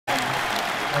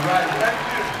All right, thank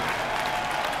you.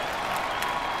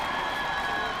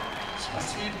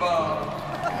 Spasibo.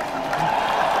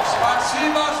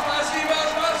 Spasibo, spasibo,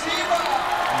 spasibo.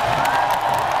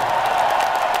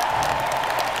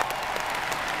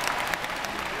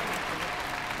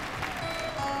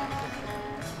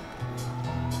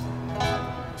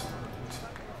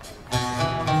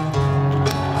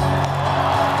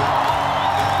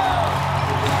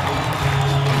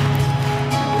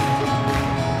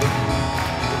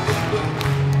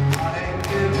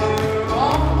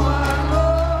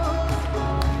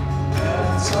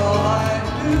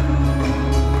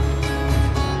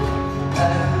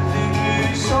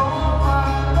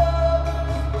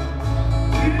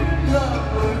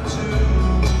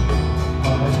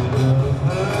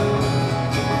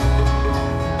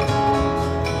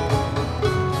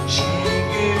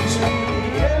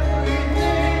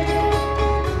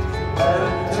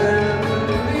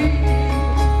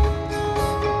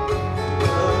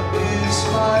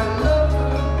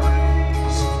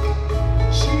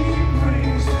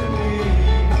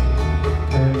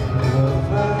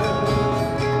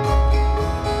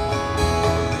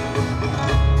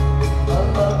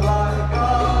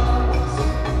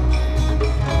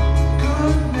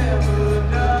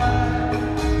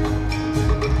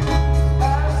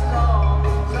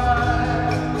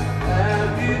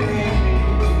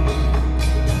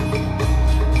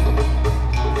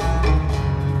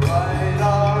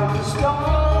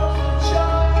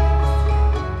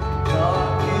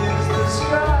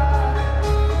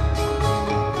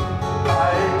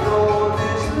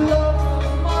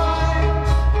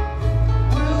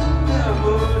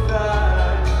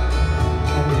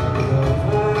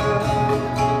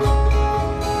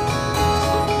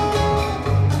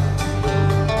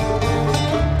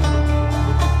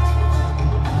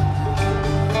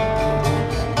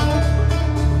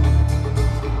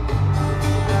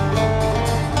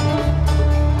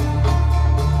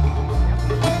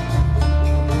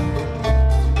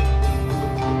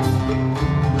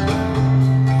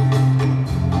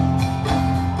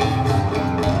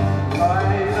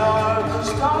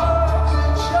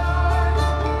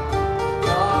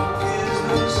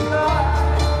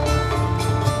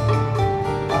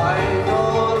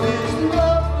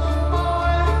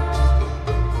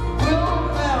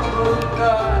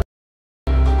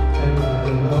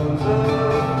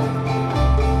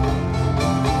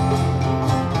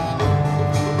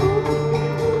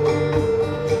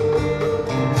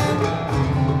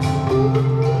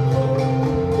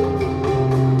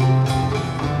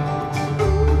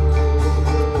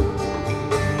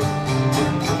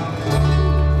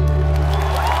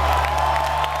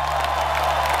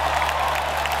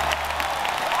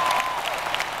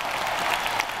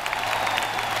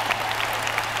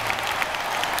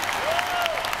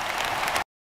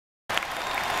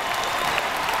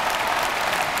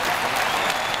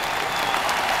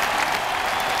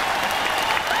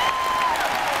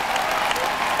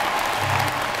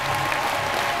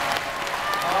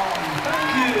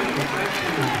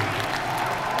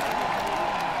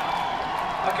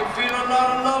 I can feel a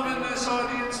lot of love in this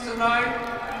audience tonight.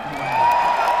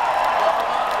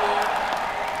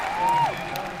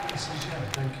 This is Jen,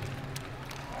 thank you.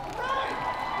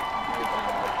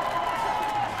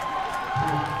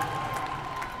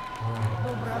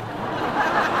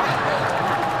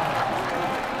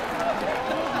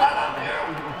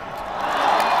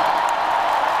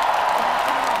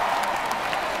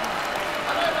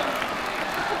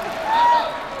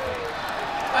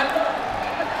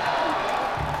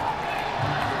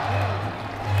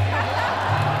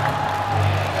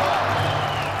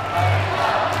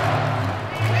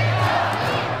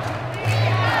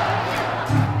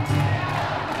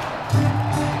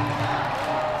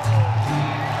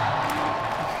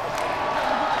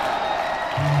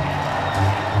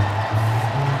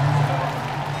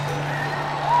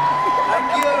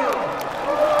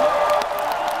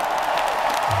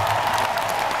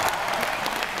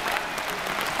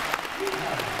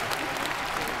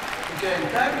 Okay,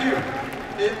 thank you.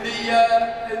 In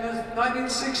the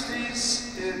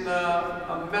 1960s in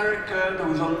America, there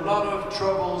was a lot of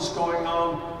troubles going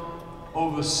on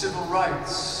over civil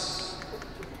rights.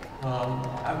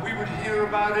 And we would hear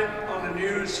about it on the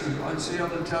news, or I'd see on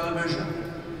the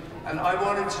television. And I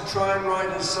wanted to try and write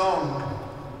a song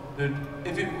that,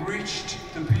 if it reached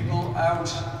the people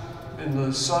out in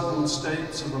the southern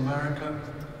states of America,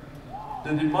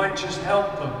 then it might just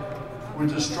help them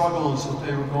with the struggles that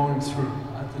they were going through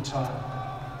at the time.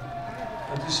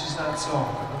 And this is that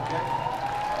song, okay?